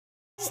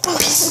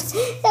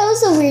That was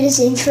the weirdest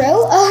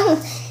intro.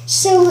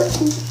 So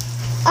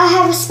I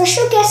have a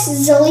special guest,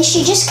 Zoe.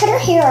 She just cut her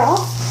hair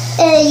off.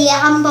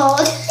 Yeah, I'm bald.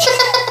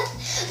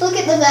 Look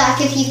at the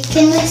back if you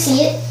can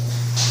see it.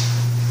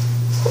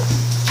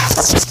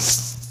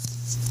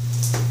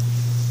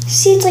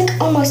 See, it's like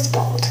almost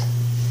bald.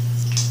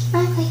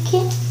 I like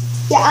it.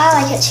 Yeah,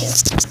 I like it too.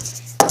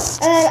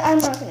 I'm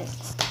not gonna.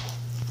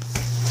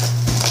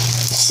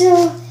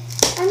 So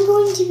I'm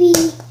going to be.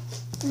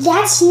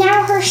 That's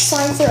now her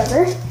slime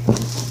forever.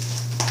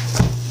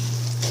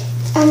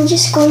 I'm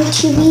just going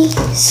to be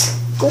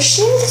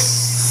squishing this.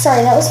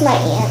 Sorry, that was my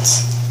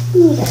aunt.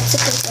 Ooh, that's a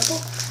good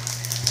double.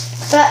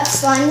 That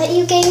slime that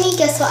you gave me,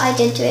 guess what I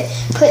did to it?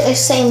 Put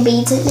those same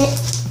beads in it.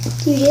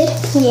 You did?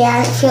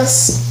 Yeah, it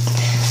feels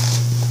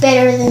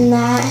better than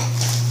that.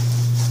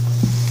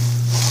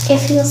 It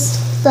feels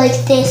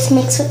like this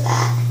mixed with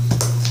that.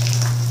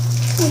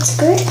 That's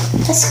good.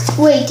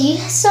 Wait, do you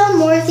still have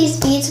more of these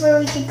beads where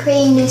we could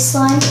create a new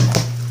slime?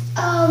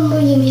 What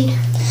do you mean?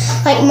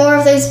 Like more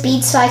of those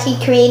beads so I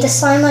could create a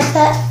slime like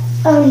that?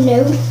 Oh,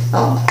 no.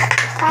 Oh.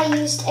 I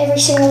used every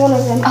single one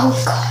of them. Oh,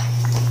 God.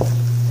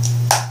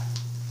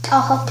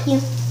 I'll help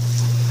you.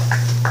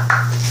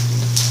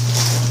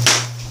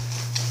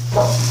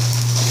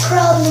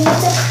 Problem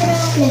is a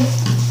problem.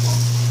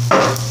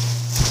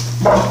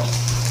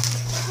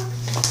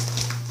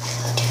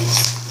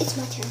 It's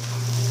my turn.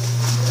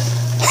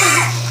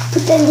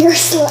 But then you're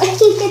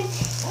sliding.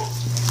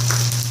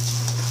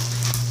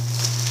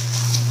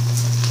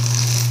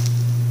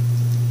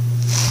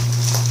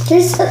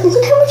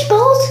 Look how much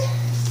balls.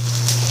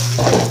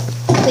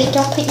 Wait,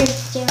 don't put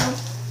yours down.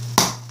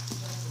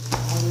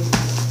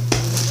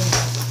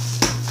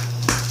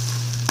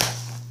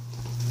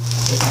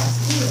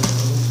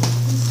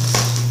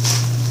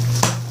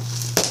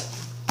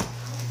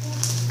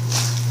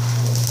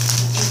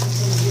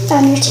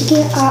 I'm taking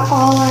it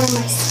all out of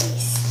my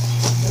space.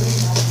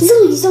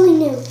 Zoe,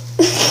 no.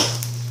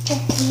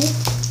 Okay.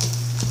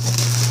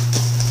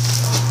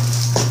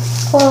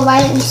 Well,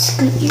 why don't you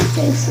scoot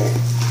yours over?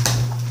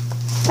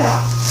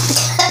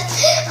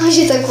 I was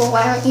just like, well,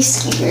 why don't you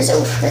scoot yours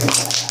over?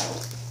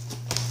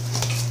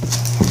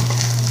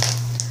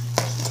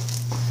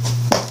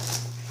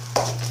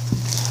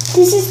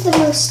 This is the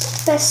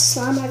best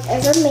slime I've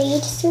ever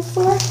made so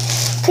far.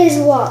 Cause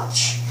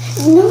watch.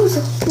 No,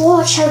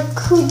 watch how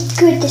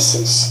good this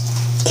is.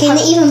 Can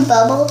it even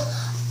bubble?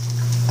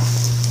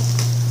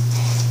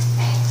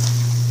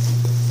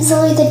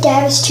 Zoe, the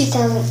dab is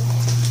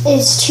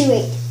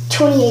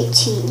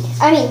 2018.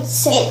 I mean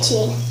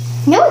 17.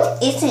 No,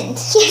 it isn't.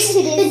 Yes,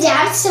 it is. The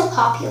dab's still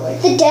popular.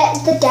 The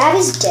dab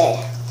is dead.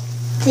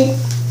 I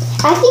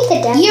think the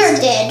dab. You're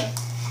dead.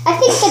 I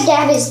think the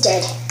dab is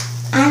dead.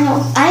 I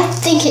know. I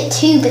think it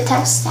too, but that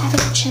was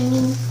savage. I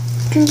mean,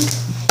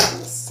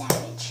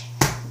 savage.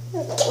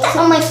 Get that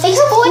on my face,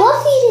 boy.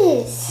 Fluffy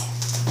it is.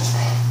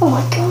 Oh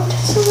my God,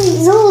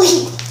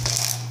 Zoe.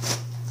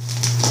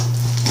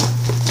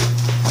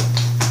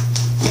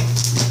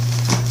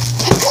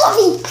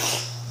 Fluffy.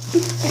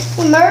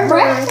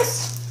 Murderers.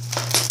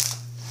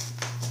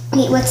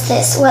 Wait, what's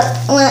this?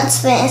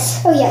 What's this?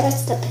 Oh yeah,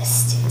 that's the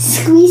best.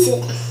 Squeeze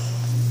it.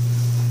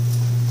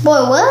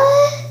 Boy, what?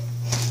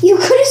 You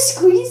could have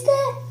squeezed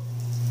that?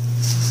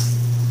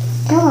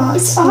 Oh,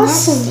 it's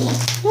awesome.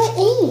 Not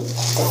ain't.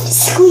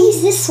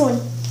 Squeeze this one.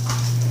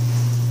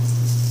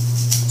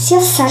 See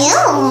how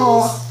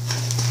satisfying?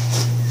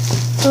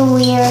 So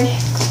weird.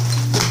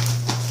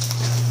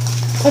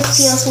 It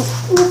feels.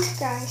 Look,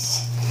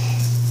 guys.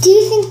 Do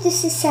you think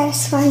this is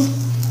satisfying?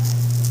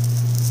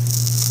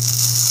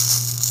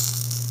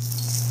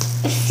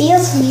 It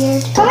feels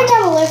weird. Comment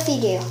down below if you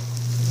do.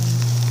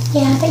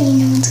 Yeah, but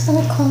no one's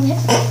gonna comment.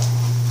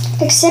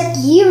 Except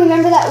you.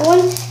 Remember that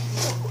one?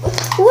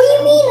 What do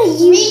you mean?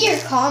 You read your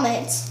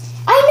comments.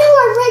 I know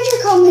I read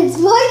your comments.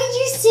 Why did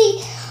you say,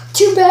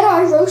 too bad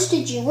I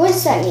roasted you? What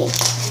does that mean?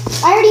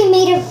 I already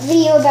made a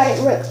video about it.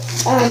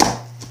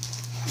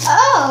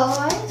 Oh,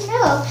 I didn't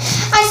know.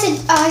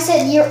 I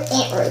said your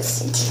aunt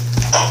roasted you.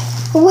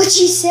 What'd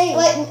you say?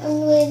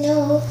 Wait,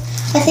 no.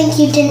 I think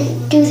you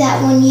didn't do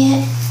that one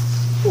yet.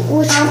 I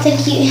don't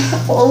think you.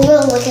 Well,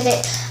 we'll look at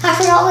it. I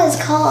forgot what it's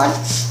called. I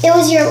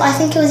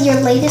think it was your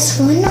latest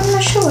one. I'm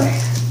not sure.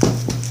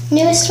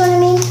 Newest one, I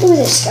mean. Look at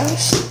this,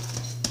 guys.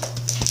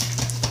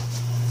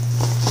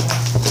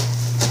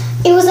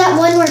 It was that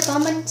one where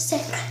Mama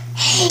said,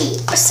 "Hey,"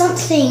 or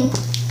something.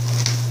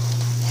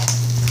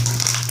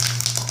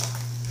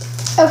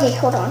 Okay,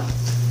 hold on.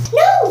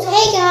 No.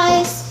 Hey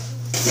guys.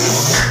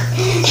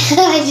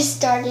 I just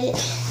started it.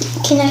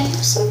 Can I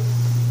have some?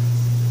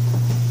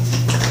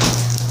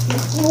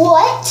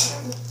 What?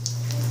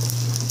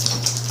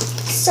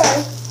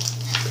 Sorry.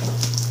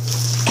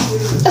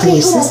 Okay,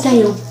 Please sit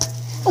down.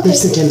 Okay.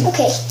 Listen to me.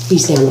 Okay.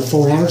 He's down to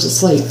 4 hours of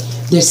sleep.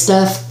 This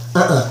stuff,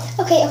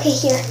 Okay,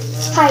 here.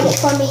 Hide it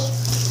for me.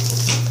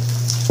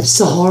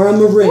 Sahara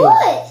Marie.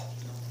 What?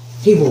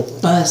 He will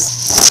bust.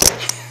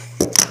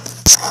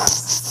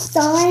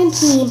 Sorry,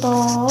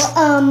 people.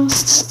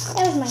 That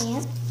was my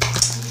aunt.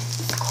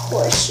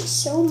 course, she's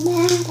so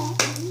mad at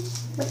me.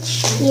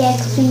 Yeah,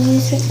 because we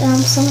used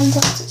someone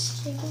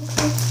else's chicken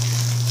coop.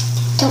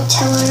 Don't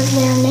tell her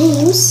their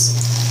names.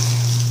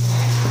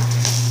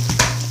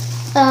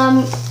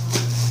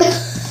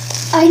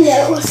 I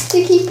know,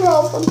 sticky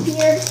problem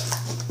here.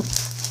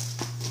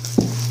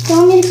 You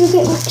want me to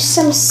go get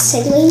some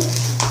silly?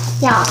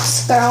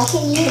 Yes, girl.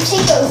 Okay, you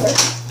take over.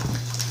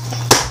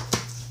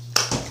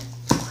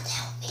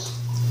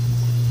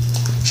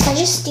 Should I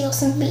just steal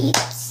some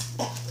beads?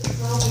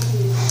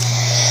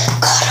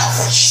 God,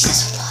 hopefully she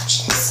doesn't watch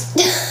this.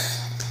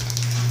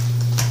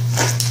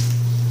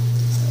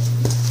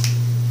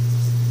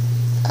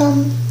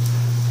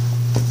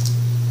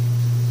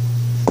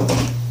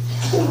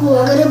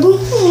 Wagadaboom.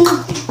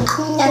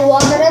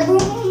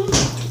 Wagadaboom.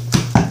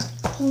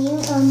 Can you,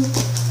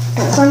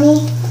 for me,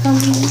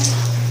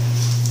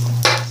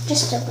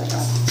 just a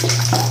little.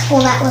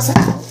 Well, that wasn't,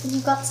 you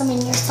got some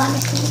in your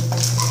stomach.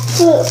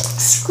 Look,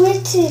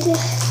 squirted.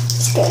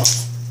 It's good.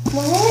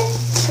 What?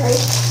 Sorry.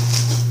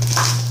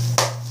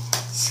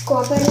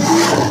 Squabba-doo.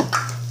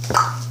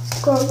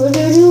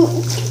 Squabba-doo-doo.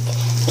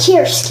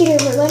 Here, scoot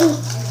over, let me.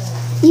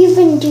 You've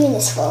been doing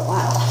this for a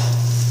while.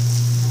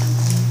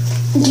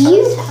 Do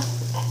you?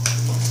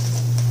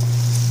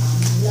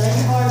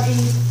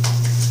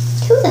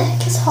 Who the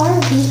heck is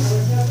Harvey?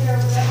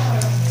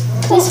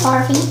 Who's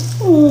Harvey?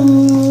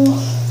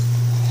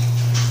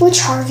 Which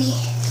Harvey?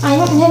 I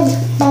don't know.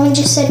 Mama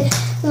just said,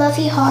 "Love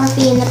you,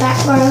 Harvey," in the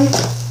background.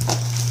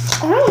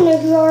 I don't know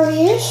who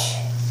Harvey is.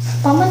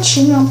 Mama,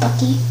 Chino,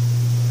 Bucky.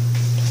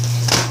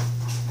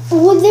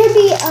 Would there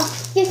be a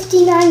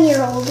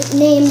 59-year-old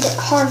named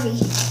Harvey?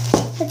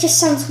 That just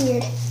sounds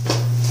weird.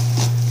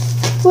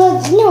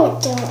 Well, no,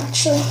 it don't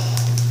actually.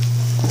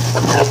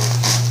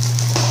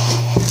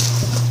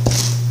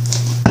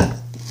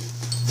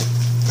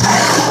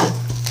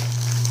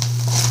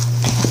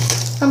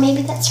 Or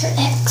maybe that's her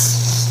ex.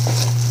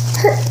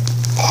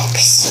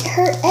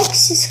 Her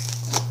ex is.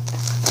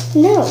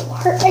 No,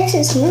 her ex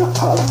is not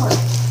called Harvey.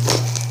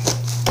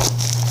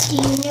 Do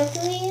you know who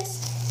he is?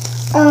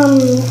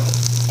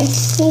 I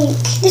think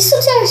this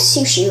looks like a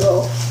sushi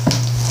roll.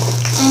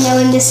 I know,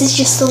 and this is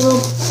just a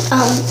little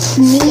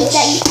meat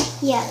that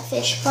yeah, the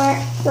fish part.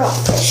 Raw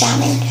fish.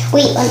 Salmon.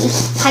 Wait, let me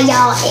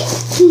hayao it.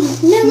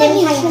 No, Let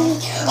me let me.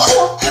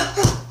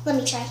 Let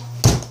me try.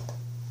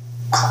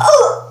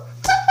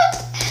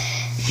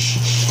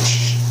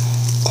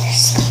 They're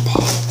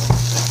sleeping.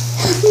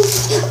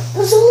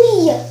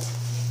 Zoe.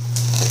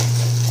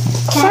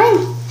 Fine.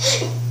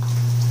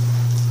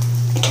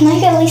 Can I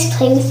at least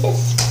play with this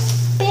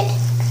bit?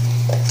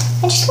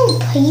 I just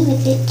want to play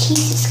with it.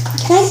 Jesus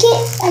Christ. Can I get?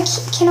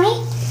 Can I?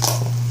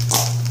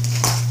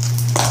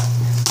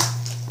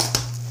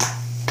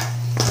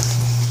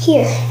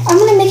 Here, I'm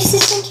gonna mix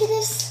this into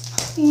this.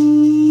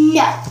 No.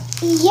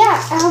 Yeah,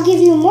 I'll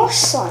give you more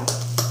slime.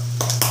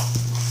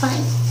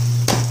 Fine.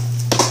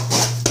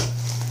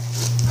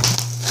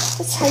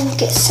 That's how you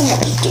get someone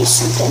to do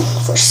something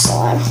for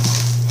slime.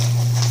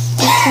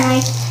 Can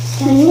I?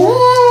 No.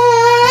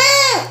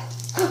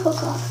 Oh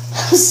god,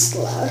 that was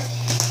loud.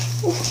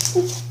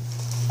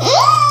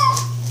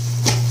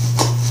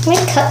 My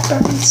cup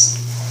burns.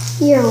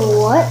 Your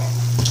what?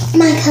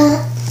 My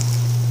cup.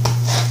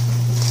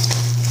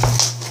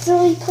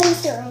 Zoe plays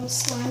their own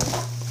slime.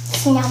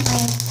 It's not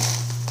mine.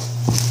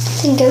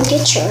 Then go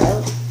get your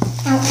own.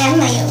 I don't have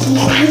my own.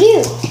 You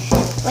do.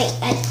 Wait,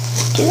 I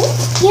do?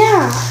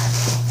 Yeah.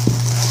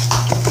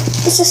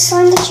 It's a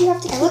slime that you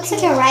have to. It looks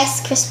like a Rice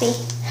Krispie.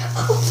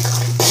 Oh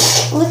god.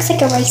 It looks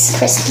like a Rice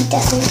Krispie,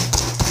 doesn't it?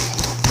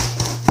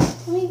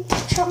 Let me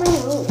chop my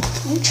own.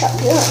 You chop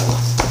your own.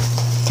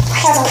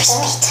 Rice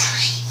Krispie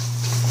time.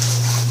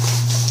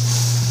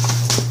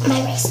 My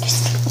Rice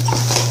Krispie.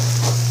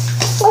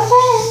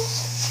 Okay.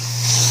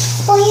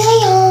 Oh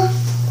yeah.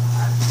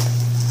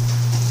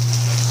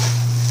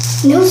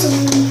 No Zoe.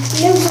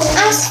 No Zoe. I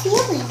was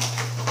feeling.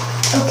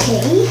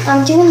 Okay.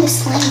 I'm doing the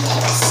slime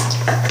test.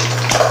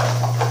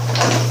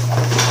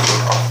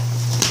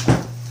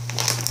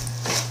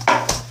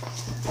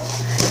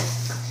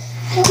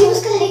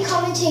 People's gonna be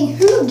commenting,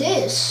 who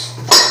this?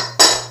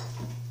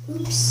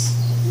 Oops.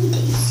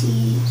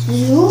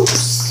 Daisies.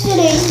 Oops.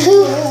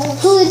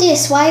 Who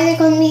this? Why are they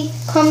going to be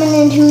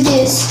commenting who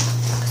this?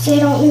 They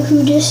don't know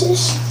who this is.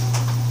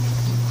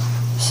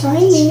 Sorry,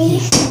 Mimi.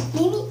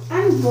 Mimi,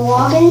 I'm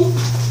vlogging.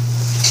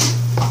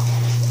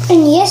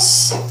 And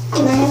yes,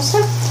 Can I have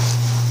some?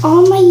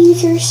 all my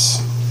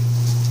users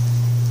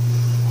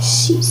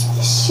see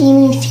this. You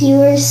mean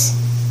viewers?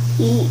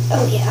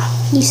 Oh yeah.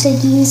 You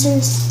said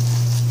users.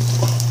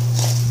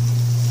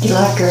 You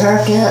like your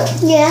haircut?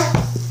 Yeah.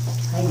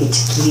 I think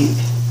it's cute.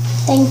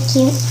 Thank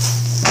you.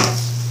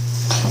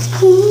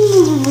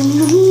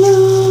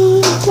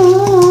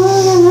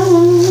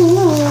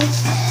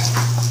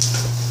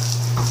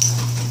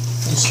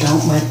 Just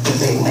don't make the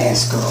big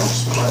mess,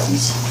 girls,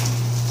 please.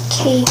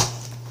 Okay.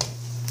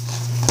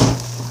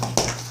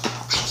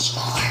 I need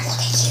more. Look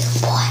at you,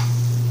 boy.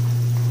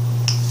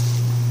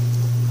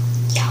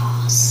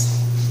 Yas.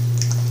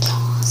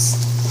 Yas.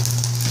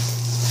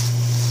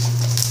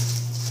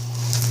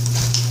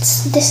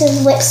 This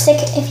is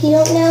lipstick, if you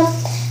don't know.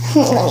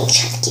 Let me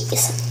try to give you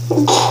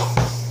some.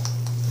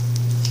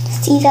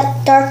 See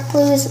that dark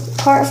blue is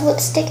part of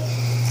lipstick?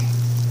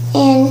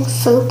 And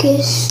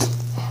Focus.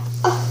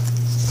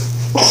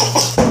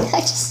 I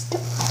just...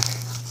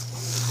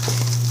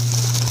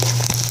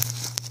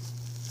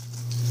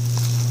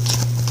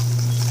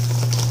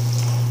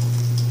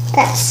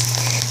 That's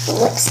the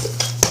lipstick.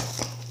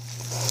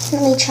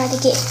 Let me try to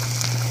get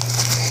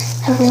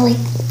a really...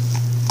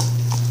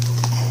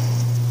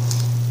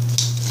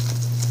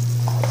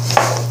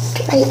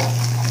 Right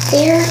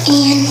there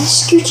and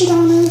Scooch it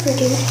on over,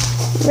 dude.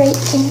 right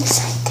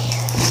inside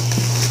there.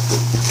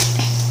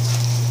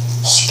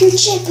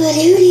 Scooch it,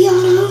 badooty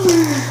on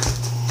over.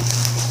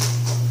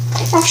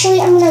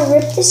 Actually, I'm gonna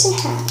rip this in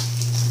half.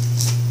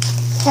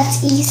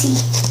 That's easy.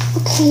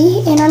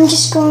 Okay, and I'm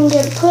just going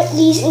to put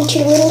these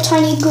into little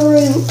tiny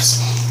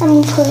groups.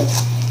 I'm gonna put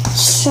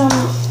some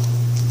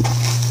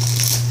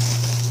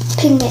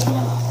pigment in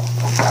them.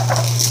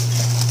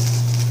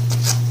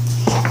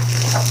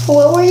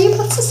 What were you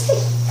supposed to say?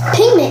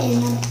 Pigment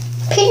in them.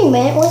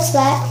 Pigment? What's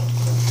that?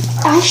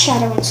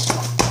 Eyeshadow and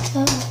stuff.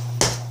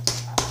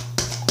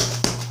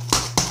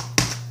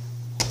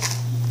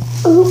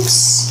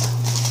 Oops.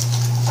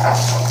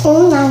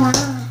 Oh la la.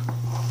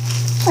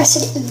 I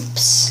said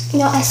oops.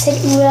 No, I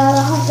said ooh la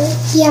la.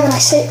 Yeah, but I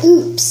said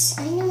oops.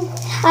 I know.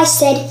 I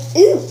said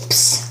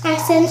oops. I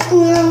said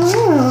ooh la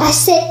la. I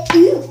said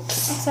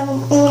oops. I said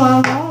ooh la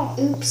la.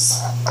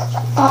 Oops.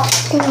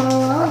 Ooh la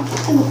la.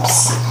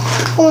 Oops.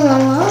 Ooh la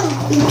la.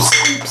 Oops.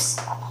 Oops.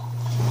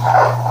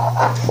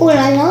 Ooh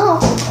la la.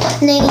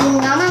 Lady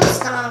Gaga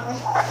style.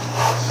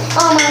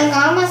 Oh my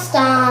God,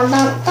 style.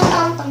 Dun, dun,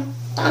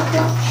 dun,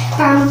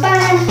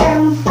 dun,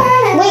 dun,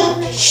 dun.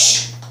 Wait,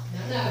 shh.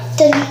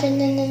 Dun, dun,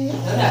 dun, dun.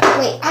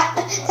 Wait,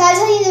 can I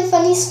tell you the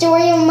funny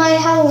story of my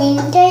Halloween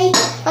day?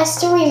 I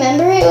still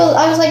remember it.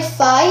 I was like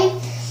 5.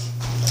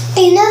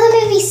 You know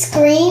the movie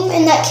Scream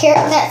and that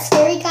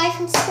scary guy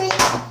from Scream?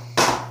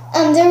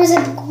 There was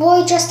a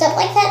boy dressed up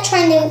like that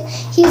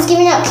he was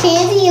giving out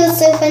candy. It was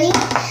so funny.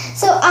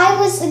 So I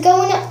was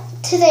going up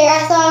to there. I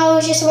thought I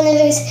was just one of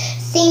those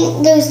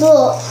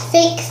little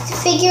fake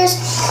figures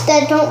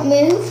that don't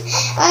move.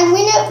 I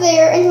went up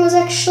there and it was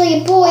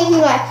actually a boy who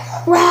like,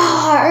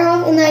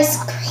 rawr, and I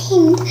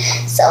screamed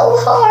so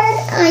hard.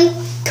 I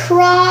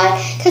cried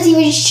because he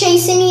was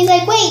chasing me. He's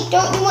like, wait,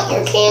 don't you want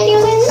your candy? I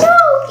was like, no,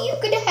 you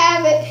could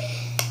have it.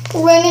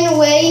 Running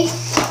away.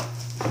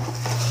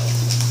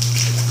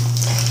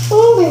 Do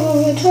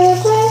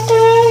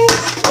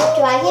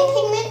I get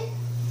pigment?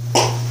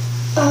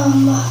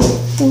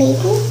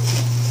 Maybe.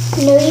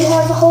 No, you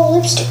have a whole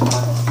lipstick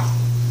bottle.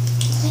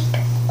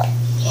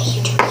 Yeah,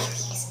 you do.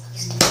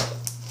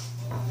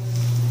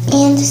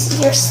 And this is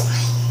your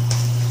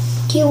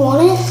slime. Do you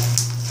want it?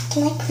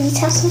 Can I please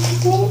have some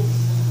pigment?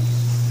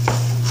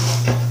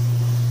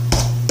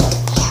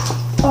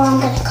 Yeah. Or I'm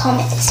gonna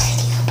comment this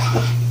video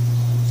back.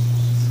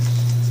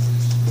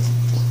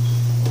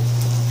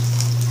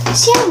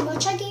 See how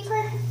much I gave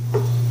her?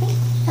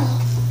 Oh.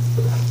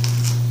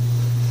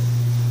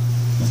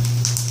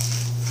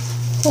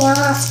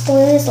 Yes,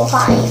 blue is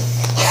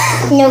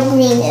life. No,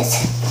 green is.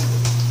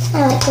 I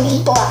like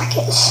green. Black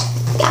is.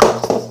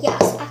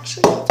 Yes,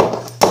 actually.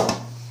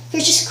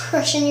 You're just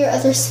crushing your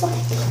other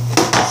slime.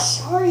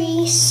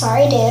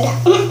 Sorry, dude.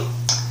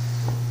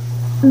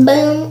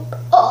 Boom.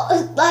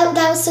 Oh,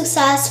 that was so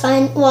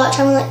satisfying. Watch,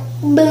 I'm like,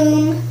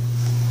 boom.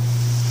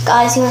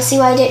 Guys, you want to see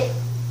what I did?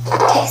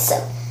 Okay, so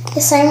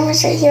the slime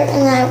was right here,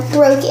 and then I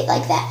broke it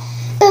like that.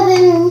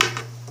 Ba-boom.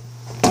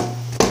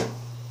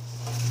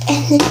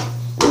 And then,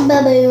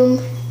 ba-boom.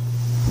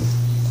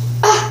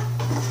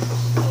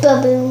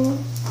 Ba-boom.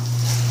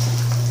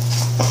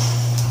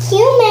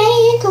 You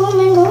may go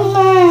man, go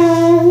man.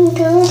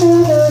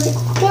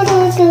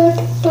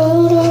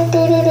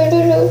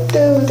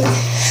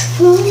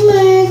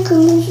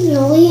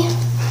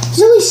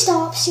 Zoe,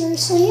 stop.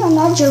 Seriously, I'm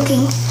not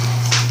joking.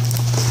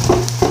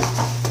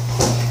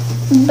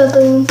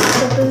 Ba-boom,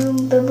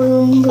 ba-boom,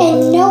 ba-boom, ba-boom.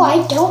 And no,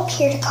 I don't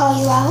care to call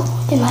you out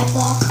in my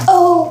vlog.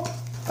 Oh,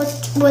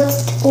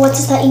 what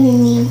does that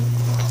even mean?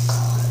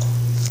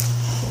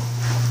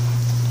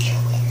 You're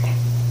weird.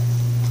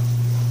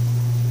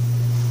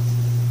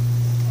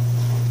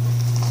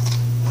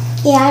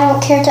 Yeah, I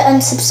don't care to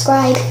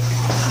unsubscribe.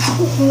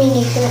 Me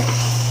neither.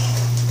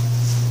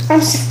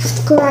 I'm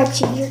subscribed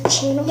to your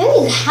channel. No,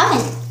 you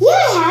haven't. Yeah, I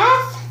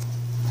have.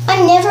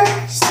 I've never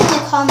seen a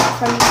comment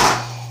from you.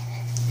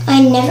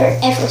 I never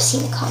ever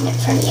seen a comment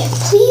from you.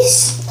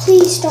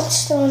 Please don't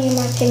steal any of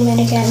my pigment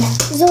again.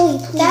 Zoe,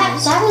 please.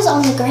 That was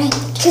on the ground.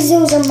 Because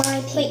those are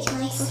my pigment. Wait,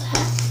 can I hold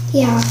that?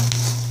 Yeah.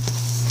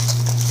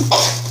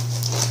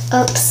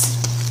 Oops.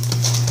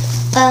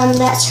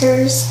 That's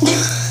hers.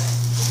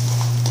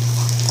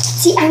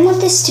 See, I want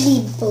this to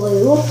be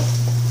blue.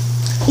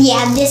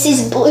 Yeah, this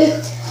is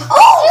blue.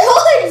 Oh,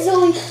 God,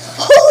 Zoe.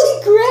 Holy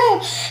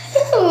crap.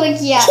 I'm like,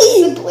 yeah, this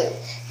is blue.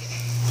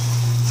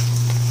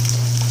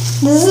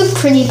 This is a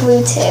pretty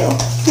blue too.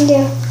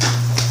 Yeah.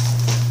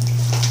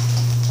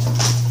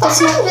 What's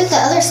happened with the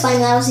other slime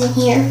that was in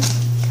here?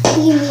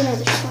 You mean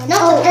other slime?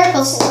 Not the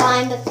purple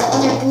slime, but the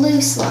other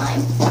blue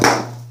slime.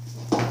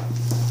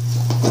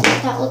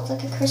 That looked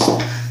like a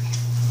crystal.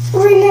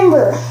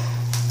 Remember.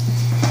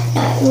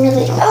 Not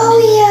really. Oh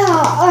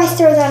yeah, I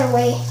throw that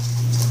away.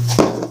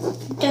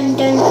 Dun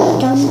dun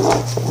dun.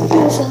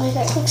 I feel like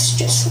that looks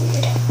just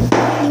weird.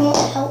 You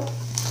won't help.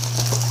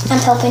 I'm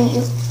helping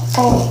you.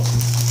 Oh.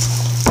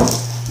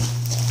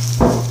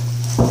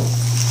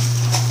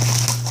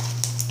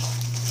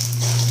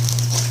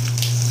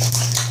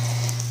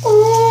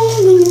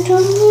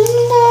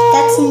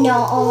 That's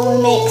not all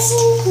mixed.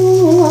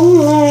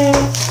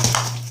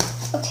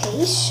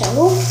 Okay, so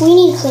we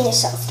need to clean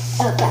this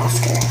up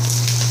after.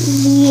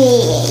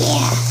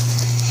 Yeah.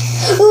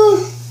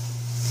 Ooh.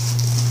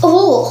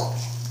 Oh.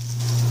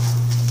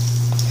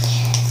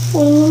 Oh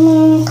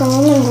my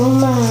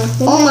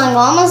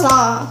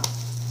god,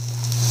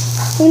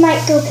 We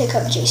might go pick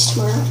up Jace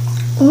tomorrow.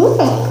 ooh.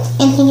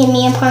 And he gave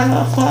me a part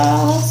of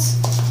flowers.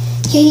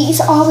 Yeah,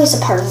 he's always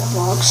a part of the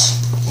vlogs.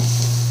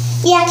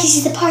 Yeah, because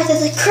he's a part of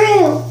the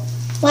crew.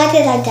 Why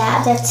did I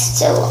die? That's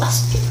so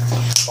lost.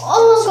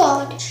 Oh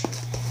god.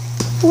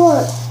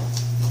 What?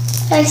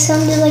 I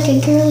sounded like a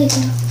girly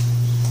girl.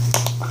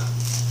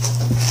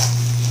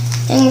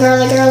 And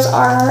girly girls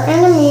are our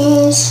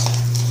enemies.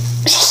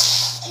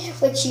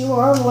 Which you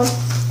are one.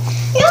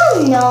 No,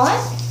 I'm not.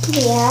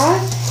 Yeah.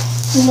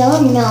 No,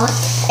 I'm not.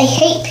 I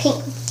hate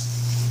pink.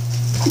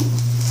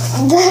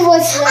 That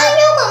was I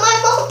know, but my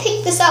mom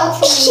picked this out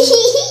for me.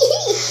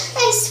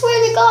 I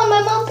swear to God,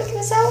 my mom picked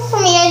this out for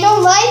me. I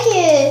don't like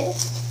it.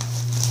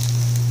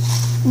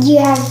 You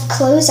have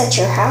clothes at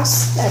your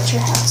house? At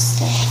your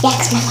house? Yeah,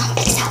 because my mom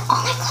picks out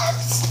all my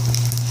clothes.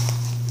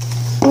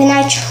 When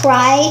I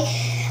try,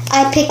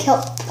 I pick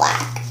out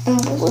black and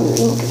blue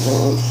and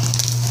green.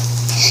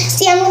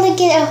 See, I'm going to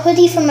get a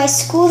hoodie from my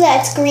school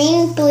that's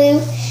green, blue,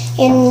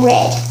 and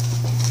red.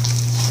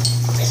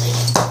 Really?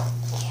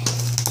 Yeah.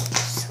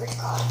 Swear to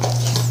God.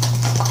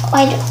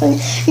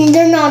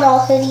 They're not all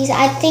hoodies.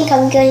 I think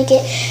I'm going to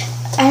get,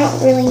 I don't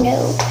really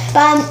know.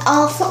 But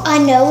I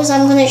know is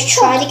I'm going to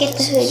try to get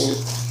the hoodie.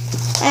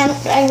 And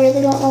I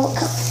really don't know what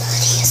color the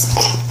hoodie is.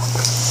 But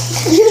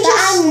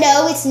I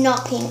know it's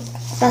not pink.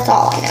 That's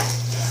all I know.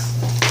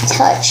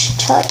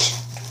 Touch.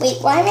 Wait,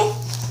 why am I?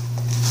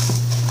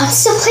 I'm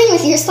still playing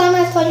with your slime.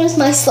 I thought it was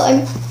my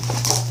slime.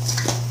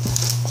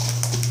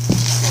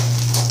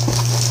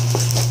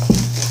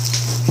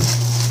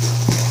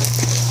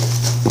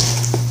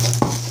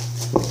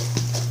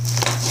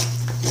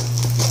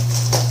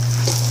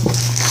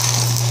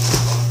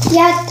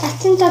 Yeah, I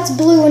think that's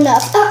blue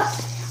enough. Ah,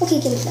 okay,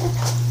 give me that.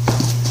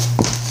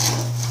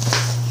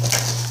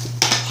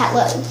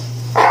 Hello.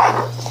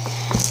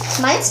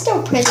 Mine's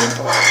still pretty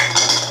blue.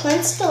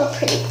 Mine's still a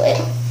pretty blue.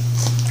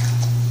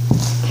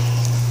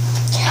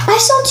 I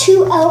saw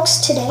 2 elks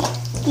today.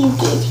 You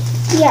did.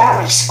 Yeah,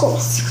 at my school.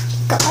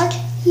 God.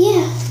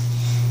 Yeah.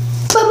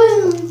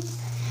 Ba-boom.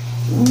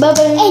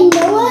 Ba-boom. Hey,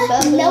 Noah,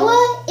 Ba-boom.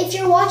 Noah, if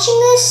you're watching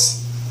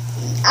this,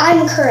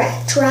 I'm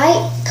correct,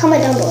 right?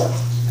 Comment down below.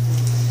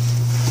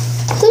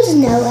 Who's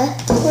Noah?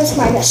 Where's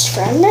my best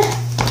friend?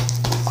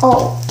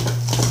 Oh.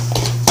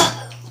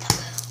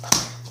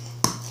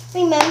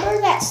 Remember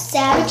that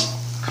savage?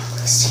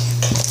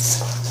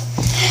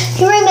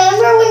 You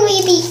remember when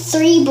we beat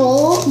 3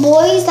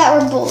 boys that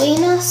were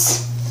bullying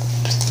us?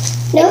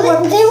 No,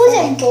 they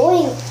wasn't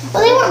bullying.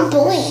 Well, they weren't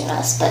bullying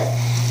us, but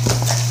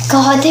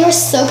God, they were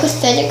so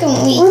pathetic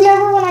and weak.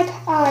 Remember when I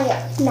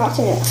knocked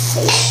him in the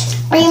face?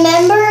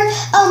 Remember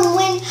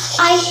when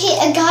I hit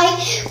a guy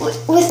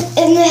with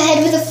in the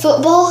head with a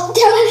football?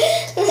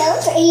 That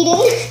was Aiden.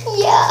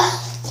 Yeah.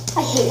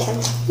 I hate him.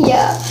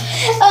 Yeah.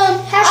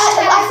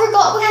 I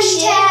forgot what he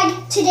did.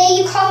 Hashtag, today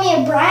you call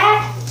me a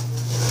brat.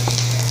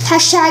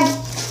 Hashtag,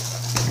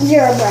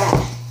 you're a brat.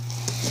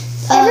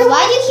 Why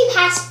do you keep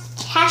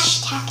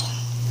hashtagging?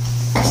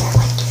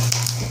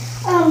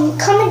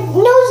 Comment,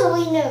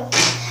 nosily no.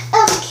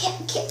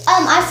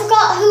 I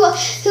forgot who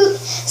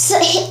so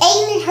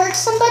Aiden hurt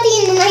somebody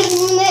and then I hit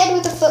him in the head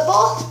with a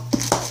football.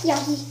 Yeah,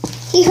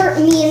 he hurt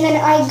me and then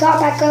I got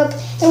back up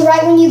and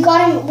right when you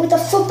got him with a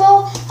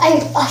football, I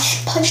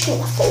punched him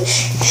in the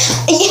face.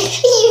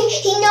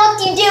 he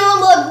knocked you down.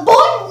 I'm like,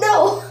 boy,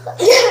 no.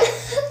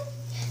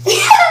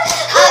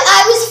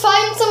 I was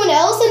fighting someone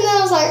else and then I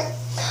was like,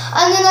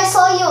 and then I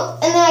saw you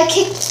and then I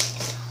kicked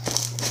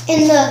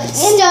in the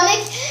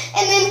stomach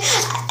and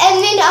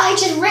then I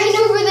just ran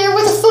over there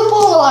with a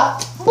football. I'm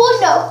like, boy,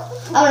 no.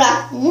 I'm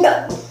like, no.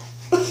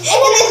 And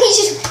then he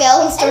just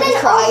fell and started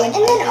crying.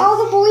 And then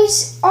all the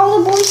boys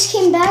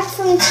came back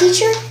from the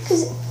teacher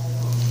because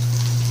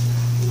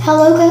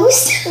hello,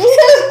 ghost. and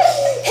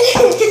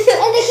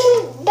they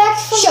came back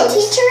from the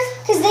teacher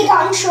because they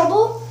got in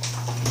trouble.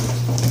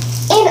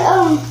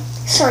 And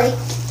sorry,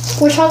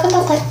 we're talking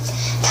about that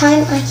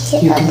time I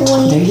hit a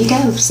boy. There you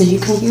go. So you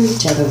can hear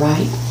each other,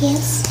 right?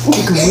 Yes.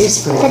 You can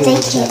whisper. But they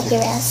can't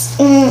hear us.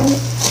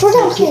 We're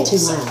gonna Get too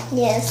loud.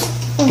 Yes.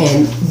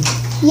 And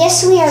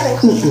yes, we are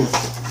going to.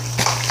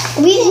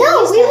 We didn't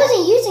use we that.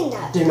 wasn't using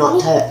that. do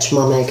not touch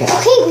my makeup,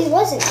 Okay, we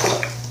wasn't.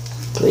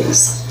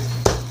 please.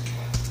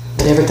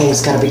 But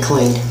everything's got to be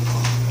cleaned.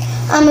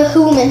 I'm a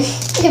human.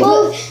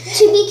 Well,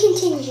 to be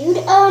continued.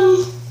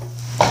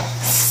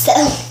 So,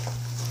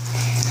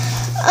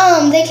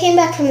 they came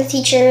back from the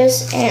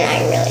teachers, and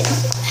I really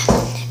don't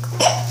know what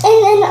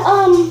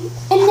happened.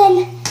 And then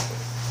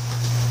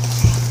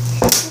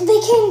they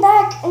came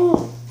back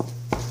and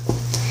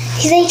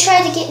they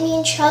tried to get me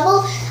in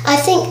trouble. I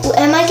think,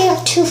 am I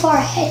getting too far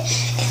ahead?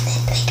 And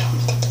then they told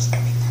me to kick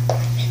them in the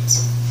privates.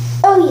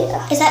 oh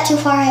yeah, Is that too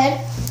far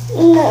ahead?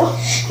 no.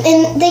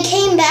 And they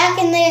came back,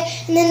 and then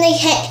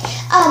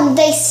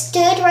they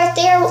stood right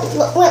there,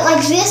 went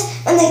like this,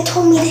 and they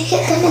told me to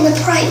hit them in the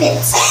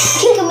privates,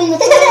 kick them in the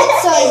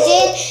privates. So I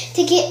did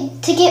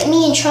to get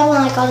me in trouble,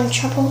 and I got in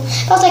trouble.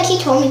 I was like, he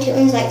told me to,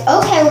 and he's like,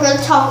 okay, we're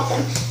gonna talk with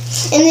him.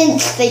 And then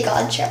they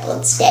got in trouble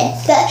instead.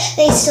 But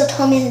they still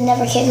told me to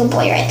never kick a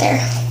boy right there.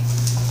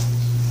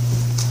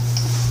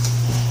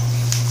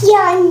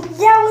 Yeah, and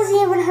that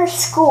wasn't even her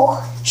school.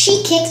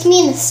 She kicked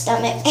me in the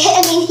stomach.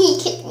 I mean, he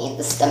kicked me in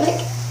the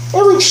stomach. It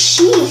was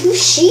she.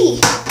 Who's she?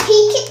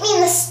 He kicked me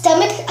in the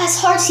stomach as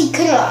hard as he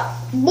could.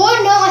 Boy,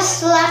 no, I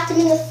slapped him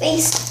in the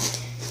face.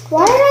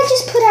 Why did I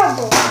just put out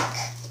black?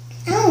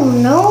 I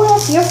don't know.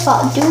 That's your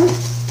fault, dude.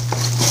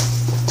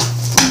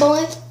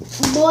 Boy.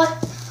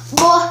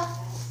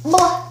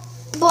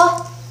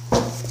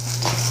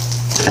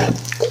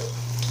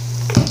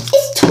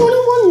 It's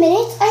 21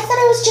 minutes. I thought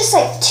it was just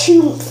like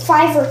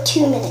 5 or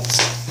 2 minutes.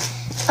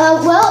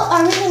 Well,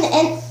 are we going to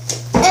end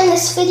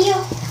this video?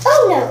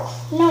 Oh no.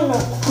 No.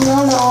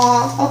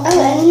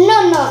 Okay.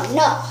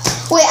 No.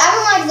 Wait, I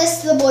don't like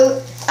this to the boy.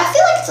 I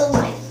feel like the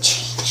line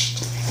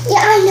changed.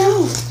 Yeah, I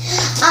know.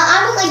 I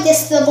don't like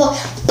this to the boy.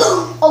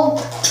 Boom. Oh.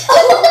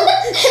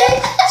 She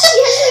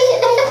actually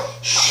hit me.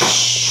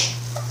 Shh.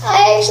 I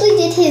actually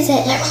did his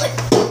head. I was like,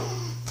 boom.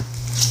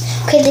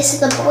 Okay, this is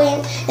the boy,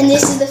 and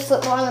this is the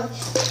football.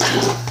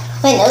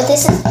 Wait, no,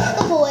 this is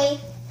the boy,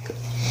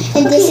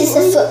 and this is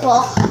the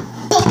football.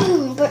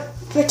 Boom.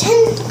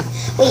 Pretend.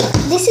 Wait,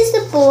 this is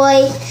the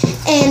boy,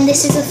 and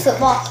this is the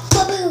football.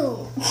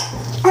 Ba-boom.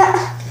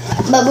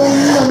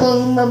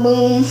 Ba-boom,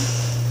 ba-boom.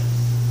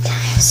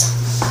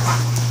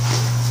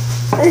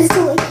 So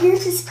like,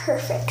 yours is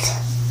perfect.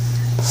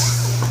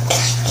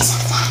 Is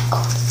that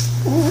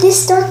cool?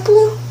 This dark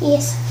blue?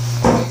 Yes.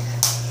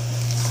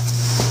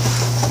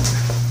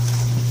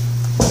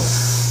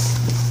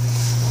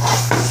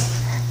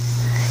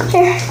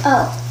 Here.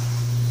 Oh.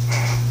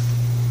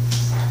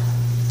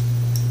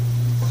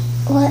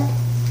 What?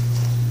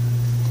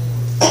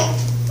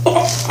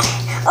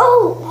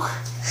 Oh.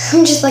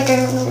 I'm just like, I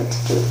don't know what to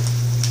do.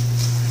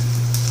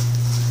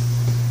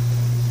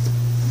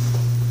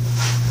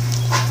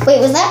 Wait,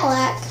 was that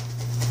black?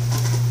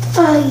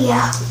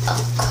 Yeah.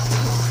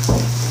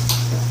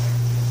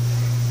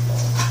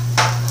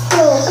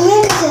 Oh, I'm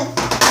gonna go to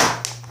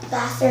the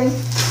bathroom.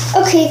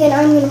 Okay, then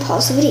I'm gonna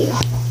pause the video.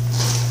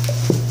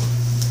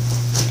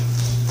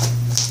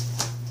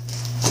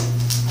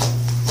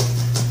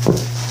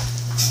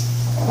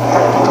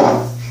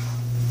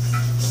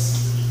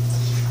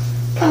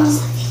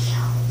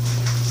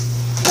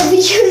 The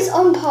video is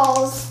on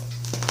pause.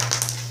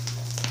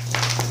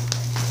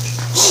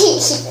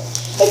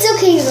 It's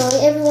okay, Lily.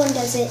 Everyone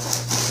does it.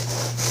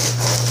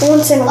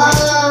 Once in a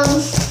while.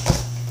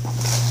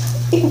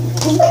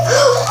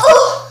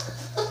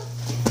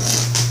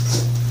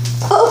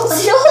 Oh,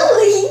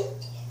 Lily.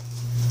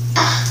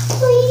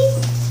 Please.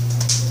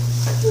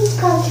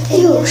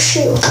 Ew,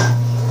 shoot.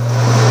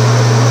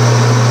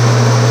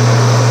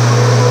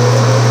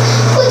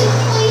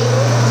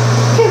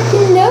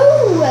 No.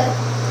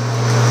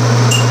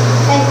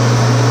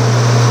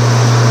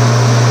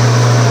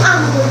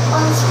 I'm gonna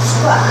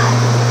unsubscribe.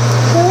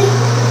 Really?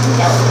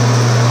 No.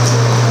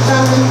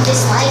 I'm gonna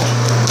dislike.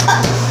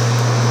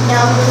 No,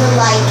 I'm gonna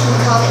like and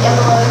comment down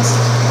below.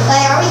 But I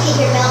already hit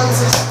your bell and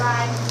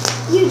subscribe.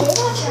 You did?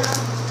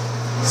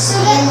 So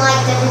and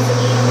like every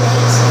video you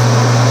make.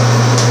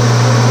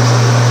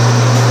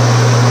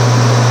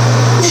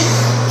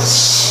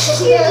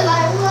 You're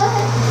like,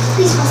 what?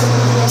 Please pause the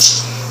video.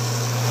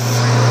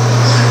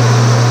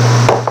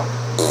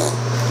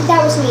 That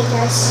was me,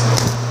 guys.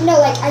 No,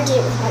 like, I did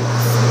it with my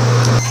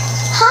mouth.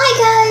 Hi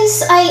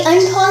guys, I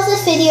unpaused the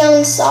video.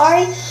 I'm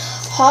sorry.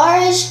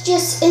 Hara's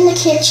just in the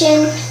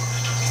kitchen.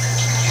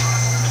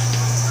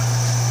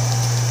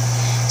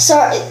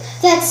 Sorry,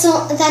 that's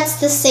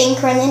the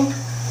sink running.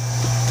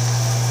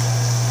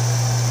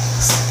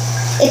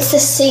 It's the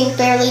sink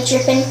barely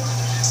dripping,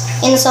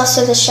 and it's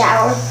also the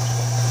shower.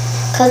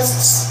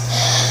 Cause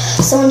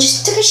someone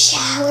just took a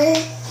shower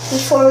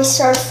before we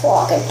started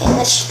vlogging, and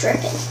it's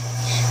dripping.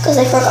 Cause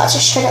I forgot to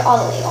shut it all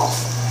the way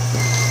off.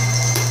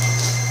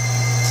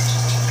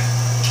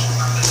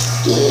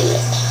 Yeah.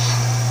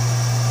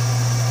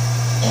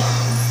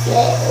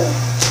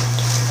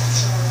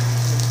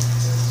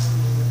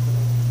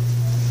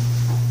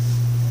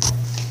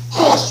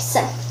 Hey,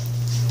 so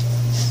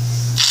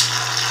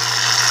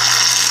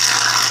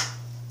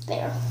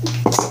there.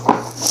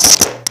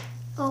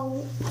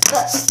 Oh, it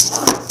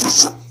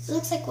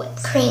looks like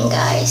whipped cream,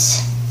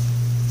 guys.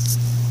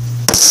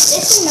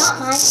 This is actually not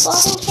my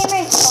vlogging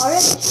camera, it's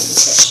Laura's, but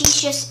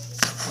she's just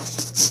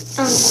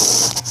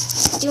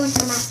doing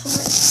her math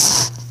homework.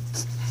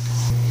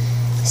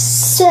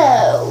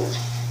 So,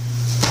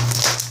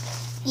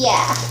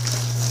 yeah.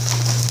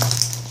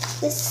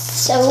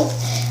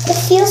 It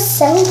feels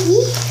so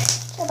weird.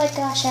 Oh my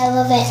gosh, I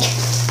love it.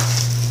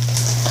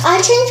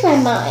 I changed my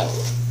mind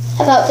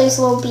about those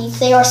little beads.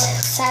 They are so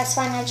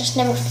satisfying. I just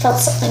never felt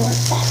something like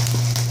that.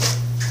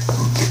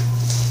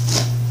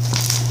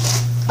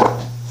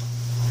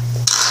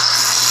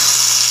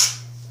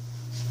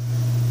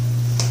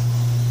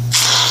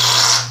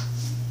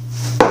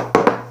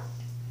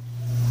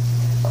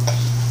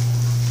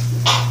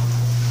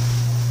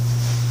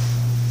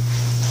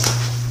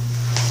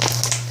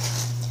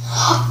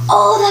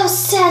 Oh, that was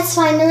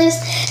satisfying. There was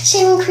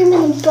shaving cream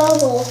in the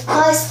bubble.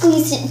 I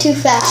squeezed it too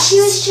fast.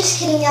 She was just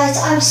kidding, guys.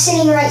 I was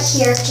sitting right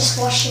here just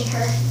watching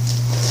her.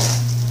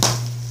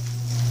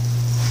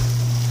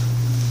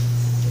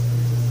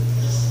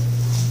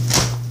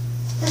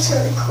 That's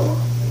really cool.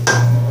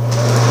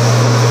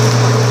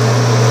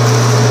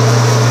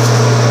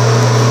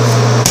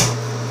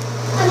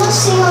 I'm not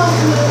sitting on the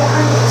computer.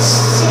 I'm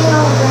sitting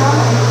on the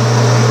ground.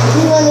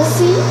 You want to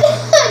see?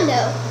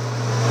 No.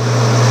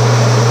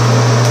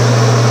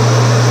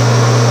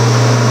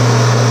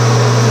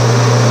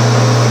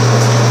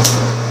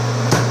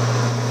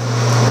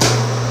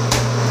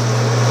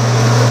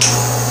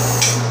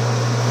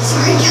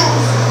 Sorry,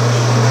 guys.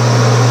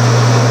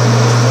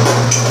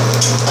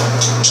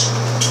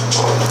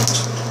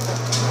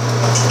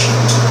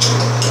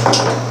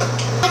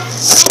 I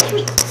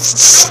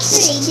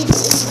created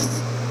this.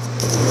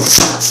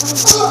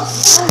 Oh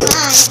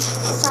my.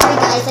 Sorry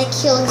guys, I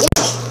killed you.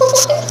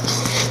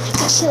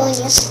 I killed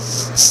you.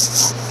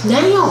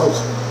 Now,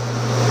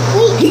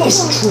 Wait, he's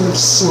hold on. trying to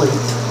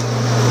sleep.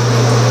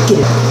 Get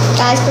it.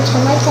 Guys,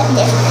 pretend like that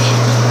never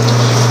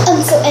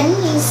happened. So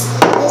anyways,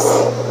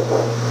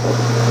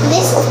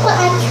 this is what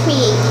I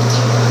created.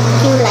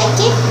 Do you like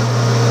it?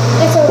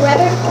 It's a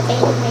rubber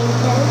band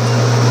rainbow.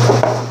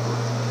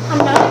 I'm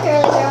not a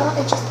girly girl,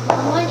 it's just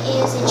one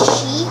is, and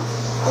she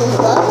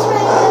loves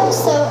rainbows,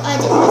 so I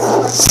did this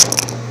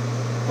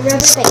for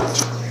rubber band.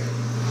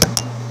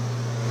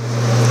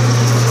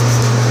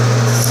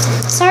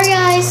 Sorry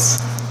guys.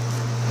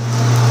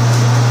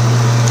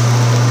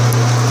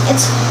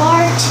 It's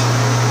hard.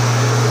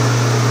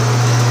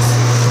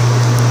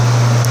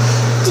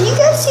 Did you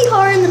guys see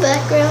horror in the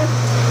background?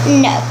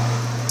 No.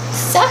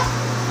 So, oh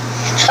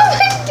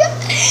my god.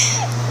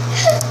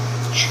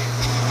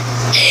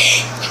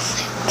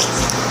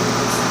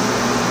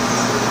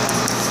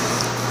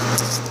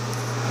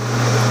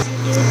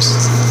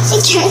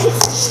 Okay.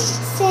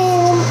 So,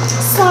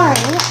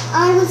 sorry.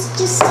 I was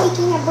just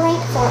taking a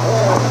break for a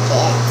little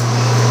bit.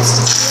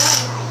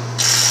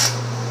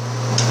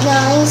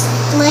 Guys,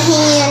 my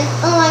hand.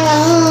 Oh my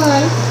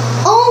god.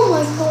 Oh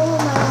my god,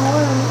 my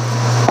arm.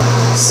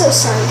 So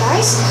sorry,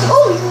 guys.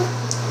 Oh,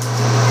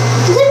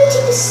 let me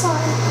take this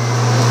slime.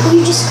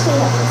 You just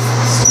clean up real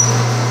fast.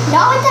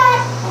 Not with that.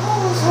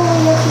 Oh, it's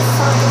really okay,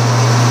 fine.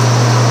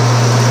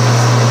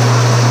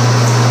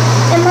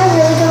 Am I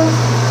really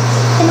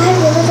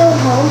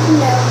going home?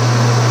 No.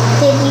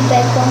 Did you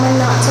beg Mama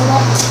not to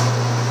let?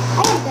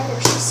 I had better,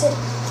 she said.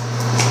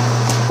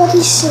 What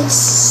he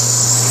says.